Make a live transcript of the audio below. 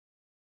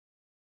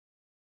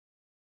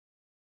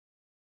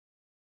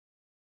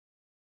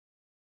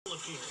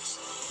appears.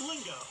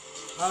 Lingo.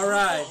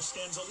 Alright. RuCo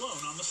stands alone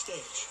on the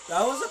stage.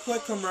 That was a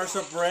quick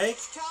commercial break.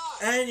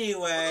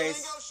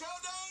 Anyways,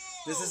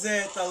 this is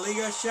it. The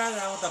Lingo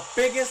Showdown with the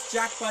biggest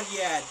jackpot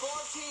yet.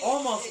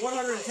 Almost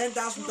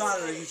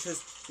 $110,000, which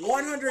is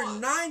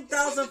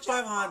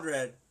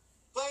 $109,500.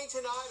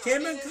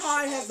 Kim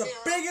Khai has the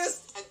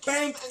biggest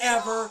bank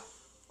ever.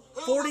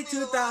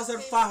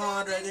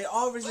 $42,500. They're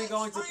obviously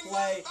going to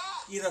play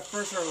either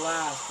first or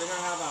last. They're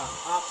gonna have an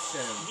option.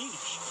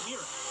 Minesh,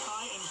 Mira,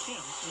 Khai, and Kim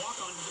walk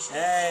onto the stage.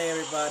 Hey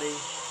everybody.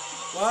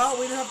 Well,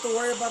 we don't have to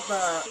worry about the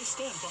They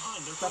stand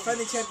behind their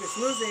defending champions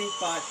losing,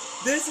 but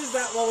this is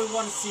not what we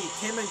want to see.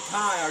 Kim and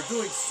Khai are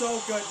doing so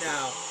good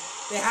now.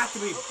 They have to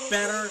be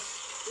better,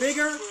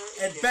 bigger,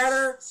 and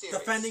better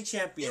defending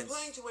champions. You're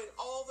playing to win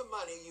all the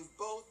money you've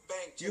both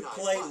banked You tonight.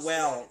 played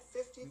well.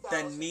 $50,000.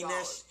 Then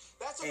Minesh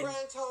That's a and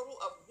grand total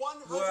of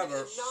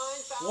whoever.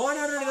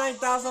 $109,500.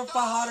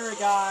 $109,500,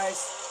 guys.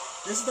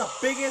 This is the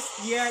biggest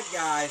yet,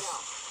 guys.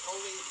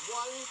 Only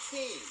one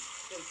team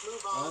can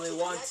move on Only to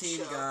one the next team,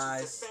 show to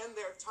guys. defend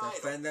their title.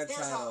 Defend their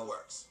Here's how title. it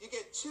works. You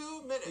get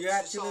 2 minutes You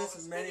got to 2 solve minutes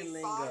as with many many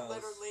lingos.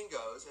 5-letter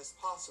lingos as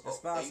possible. As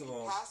possible. Now,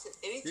 you can pass at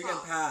any You time. can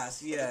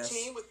pass, yes. The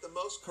team with the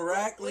most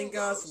Correct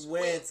lingos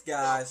wins,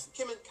 guys. Now,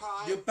 Kim and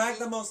Khai, You back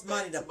the most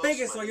money, the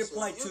biggest one you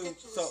play so to. get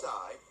to So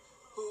decide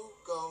who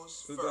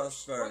goes who first.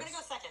 goes We're first? gonna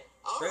go second.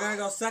 They're gonna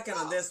go second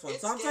on this one.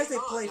 Sometimes they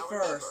play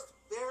first.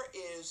 There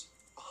is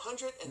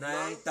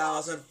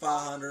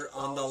 $9,500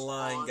 on the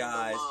line,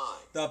 guys.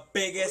 The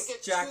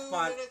biggest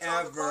jackpot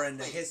ever in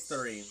the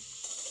history.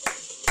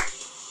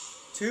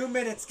 2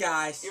 minutes,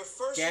 guys.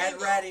 Get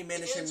ready,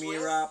 Minesh and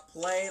Mira.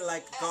 Play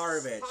like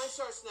garbage. Time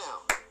starts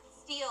now.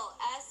 Steal.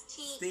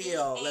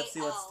 S-T-E-A-L. Steal. Let's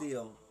see what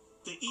steal.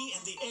 The E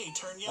and the A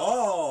turn yellow.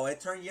 Oh,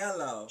 it turned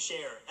yellow.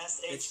 Share.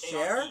 S-H-A-R-E. It's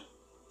share?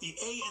 The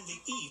A and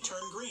the E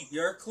turn green.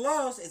 You're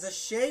close. It's a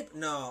shape?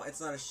 No, it's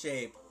not a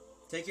shape.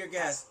 Take your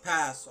guess.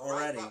 Pass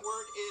already. Right, that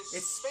word is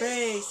It's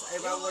space.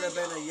 If I would have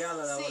been a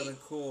yellow, that would have been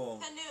cool.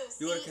 Canoe.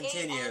 You would have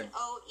continued.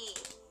 C-A-N-O-E.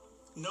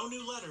 No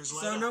new letters.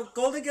 So no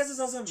golden guesses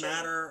doesn't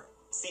matter.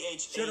 C-H-A-I-N.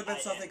 Should have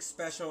been something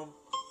special.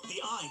 The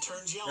I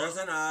turns yellow. There's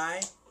an I.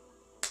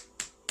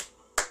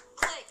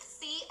 Click.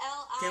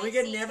 C-L-I-C-K. Can we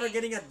get never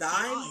getting a The dime?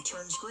 I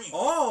turns green.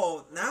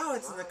 Oh, now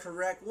it's the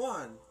correct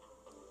one.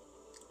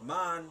 Come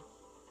on.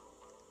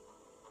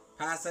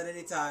 Pass at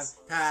any time.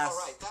 Pass.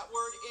 Alright, that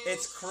word is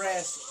It's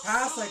crisp.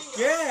 Pass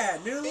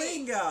again. New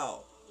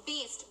lingo.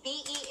 Beast.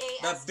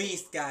 B-E-A-S-T. The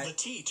beast, The guy.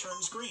 T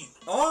turns green.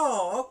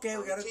 Oh, okay.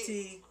 We got a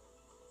T.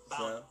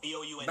 Bound.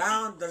 B-O-U-N-D.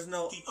 Bound. There's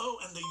no. The O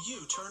and the U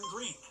turn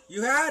green.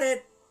 You had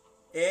it.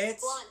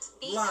 It's Blunt.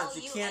 blunt.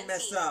 You can't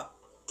mess up.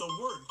 The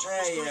word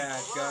turns There green.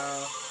 you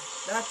go.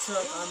 That took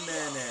a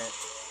minute.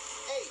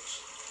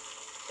 H.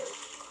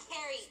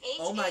 Harry.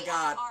 Oh my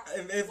god.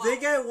 H-A-R-R. If they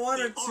get one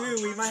or The R two,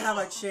 we turns might have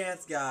a yellow.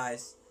 chance,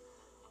 guys.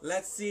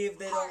 Let's see if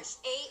they Harsh.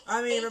 don't.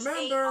 I mean,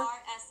 remember,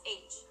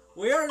 H-A-R-S-H.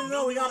 we already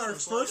know we got our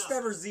letters lined first up.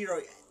 ever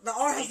zero. The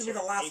R has to be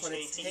the last one.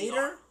 It's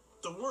hater.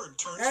 The word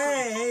turns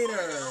Hey, green. hater.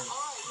 Alright,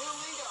 new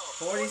lingo.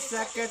 40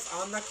 seconds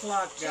on the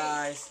clock,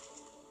 guys.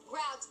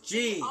 Grout.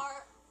 G.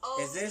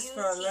 G-R-O-U-T. Is this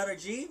for a letter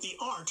G? The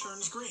R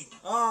turns green.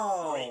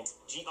 Oh, Great. that's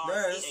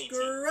G-R-E-A-T.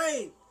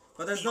 great.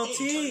 But there's no The A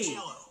T. turns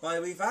yellow.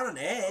 But we found an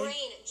A.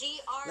 Green.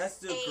 G-R-A-I-N. Let's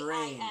do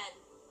green.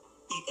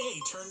 The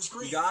A turns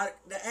green. You got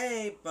the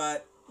A,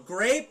 but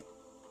grape?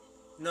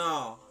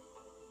 No.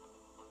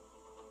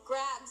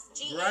 Grabs.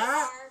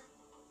 G-A-R.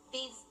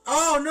 Bees.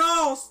 Oh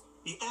no!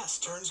 The S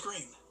turns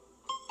green.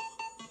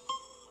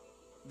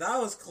 That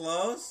was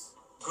close.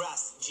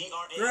 Grass.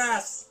 G-R-A-S.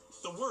 Grass.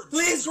 The word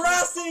Please, turns green.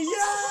 Grassy!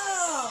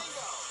 Yeah!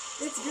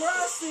 It's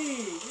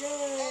Grassy!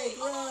 Yay, Hey.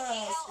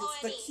 Grass!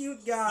 It's the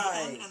cute The N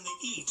guy. and the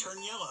E turn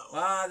yellow.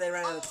 Ah, they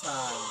ran out of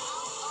time.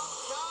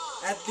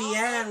 At the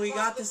end, we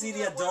got to see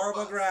the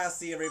adorable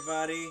Grassy,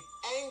 everybody.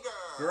 Anger.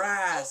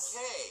 Grass.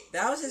 Okay.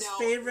 That was his Now,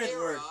 favorite Mira,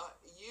 word.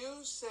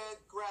 You said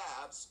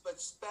grabs, but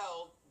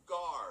spelled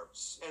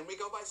garbs. And we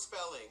go by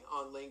spelling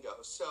on lingo.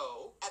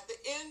 So, at the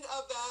end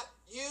of that,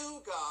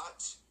 you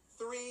got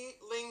 3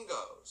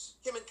 lingos.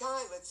 Kim and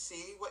Khai, let's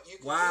see what you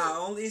can do.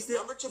 Wow, only is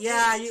Number to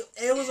yeah, beat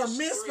it was a is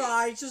miss. 3.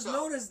 I just So,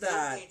 noticed you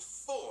that. need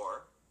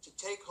 4 to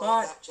take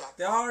home that But jackpot.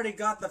 they already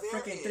got the There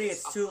freaking is 3.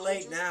 It's too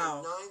late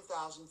now.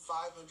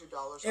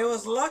 $9,500. It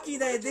was lucky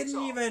they Winner takes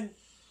didn't all. even.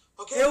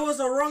 Okay, It was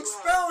a wrong you have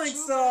spelling. 2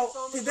 So minutes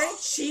on the did they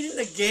clock. cheat in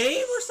the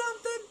game or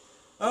something?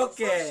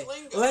 Okay, first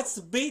lingo let's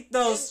beat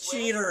those ends with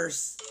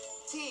cheaters.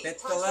 T.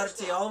 That's the Time letter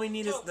starts T. now. All we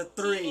need is the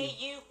 3.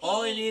 T-A-U-P.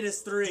 All we need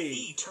is The 3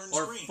 E turns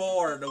or green.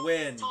 4 to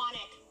win. Tonic.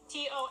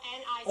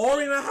 T-O-N-I-C. Or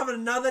we might have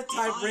another The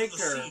I and the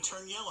tiebreaker. C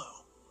turn yellow.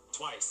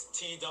 Twice.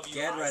 T-W-I-C-E.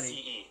 Get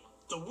ready.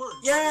 The word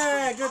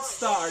Yeah, turns green. good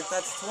start.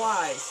 That's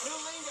twice. New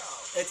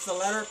lingo. It's the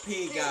letter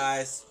P,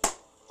 guys.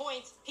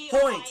 Point.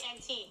 Point.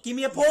 P-O-I-N-T. Give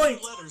me a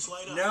point. Letters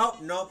light up.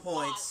 Nope, no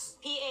points.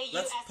 P-A-U-S.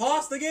 Let's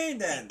pause the game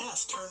then. The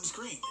S turns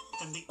green.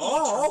 And the E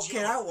Oh, turns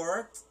okay, yellow. that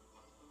worked.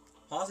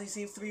 Pausing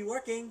seems to be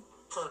working.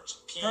 Perch.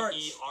 Perch.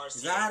 P-E-R-C-H.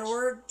 Is that a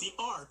word? The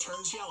R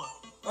turns yellow.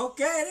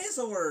 Okay, it is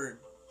a word.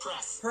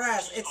 Press.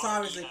 Press. It's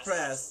obviously P-R-E-S-S.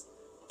 press.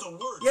 The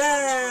word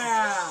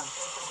Yeah!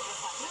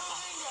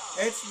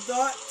 Lingo. It's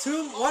not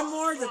one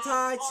more to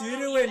tie, 2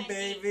 to win,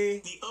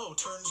 baby. The O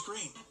turns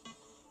green.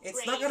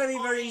 It's not gonna be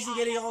very easy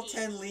getting all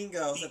 10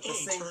 lingos The at the A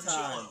same turns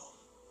time. yellow.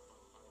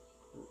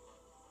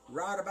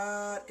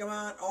 Roundabout, come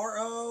on,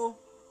 R-O.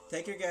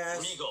 Take your guess.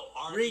 Regal.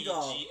 Regal.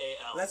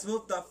 R-E-G-A-L. Let's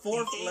move the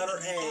fourth The A letter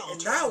and the A. L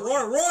And turn now green.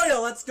 we're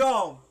Royal, let's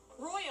go.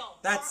 Royal.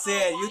 That's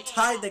it, you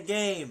tied the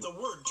game. The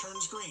word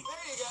turns green.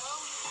 There you go.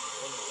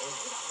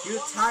 You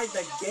tied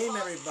the game,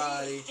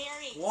 everybody.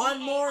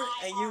 One more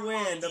and you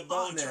win the The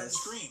I turns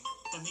bonus. green.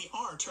 And the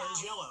R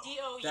turns yellow.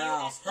 D-O-U-S.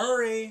 Dallas,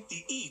 hurry.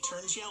 The E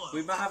turns yellow.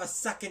 We might have a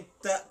second,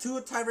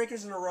 2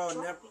 tiebreakers in a row.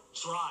 Dried.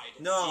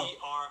 No,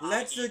 D-R-I-E-D.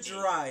 let's do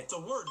dried. The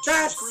word turns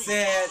That's green.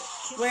 it.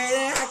 Wait,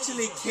 they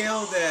actually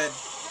killed it.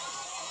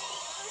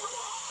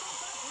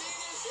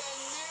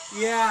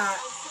 Yeah,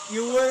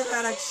 you would have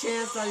had a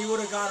chance that you would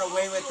have got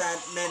away with that,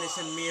 Minesh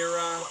and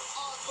Mira.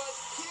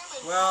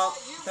 Well,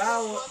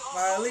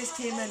 but at least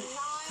Kim and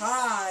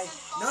Khai,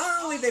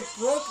 not only they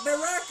broke the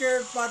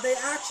record, but they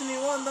actually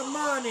won the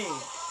money.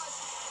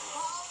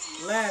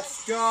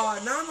 Let's go.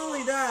 Not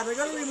only that, they're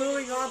going to be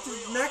moving on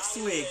to next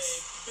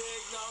week's.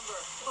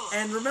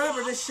 And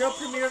remember, this episode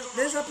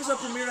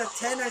premiered at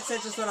 10 night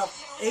central instead of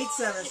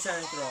 8/7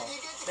 central.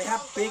 They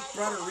have Big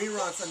Brother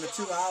reruns in the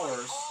 2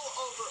 hours.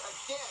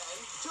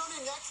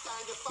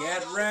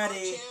 Get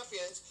ready.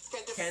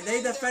 Can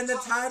they defend the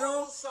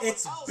title?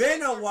 It's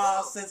been a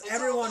while since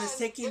everyone is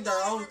taking their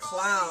own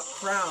crowns.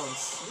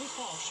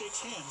 RuPaul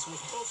shakes hands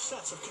with both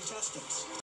sets of contestants.